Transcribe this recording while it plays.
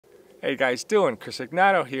Hey guys, doing? Chris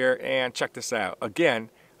Ignato here, and check this out. Again,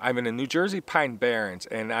 I'm in the New Jersey Pine Barrens,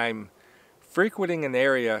 and I'm frequenting an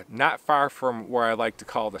area not far from where I like to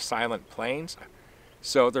call the Silent Plains.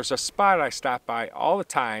 So there's a spot I stop by all the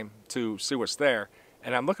time to see what's there,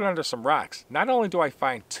 and I'm looking under some rocks. Not only do I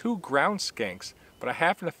find two ground skinks, but I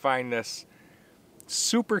happen to find this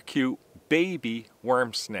super cute baby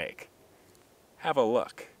worm snake. Have a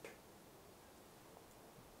look.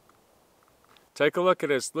 Take a look at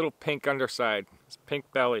his little pink underside, his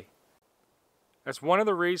pink belly. That's one of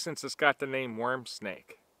the reasons it's got the name worm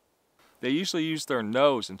snake. They usually use their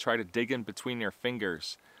nose and try to dig in between their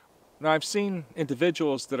fingers. Now I've seen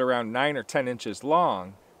individuals that are around 9 or 10 inches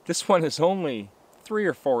long. This one is only 3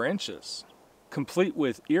 or 4 inches. Complete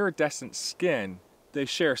with iridescent skin, they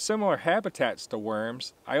share similar habitats to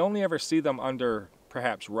worms. I only ever see them under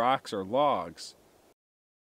perhaps rocks or logs.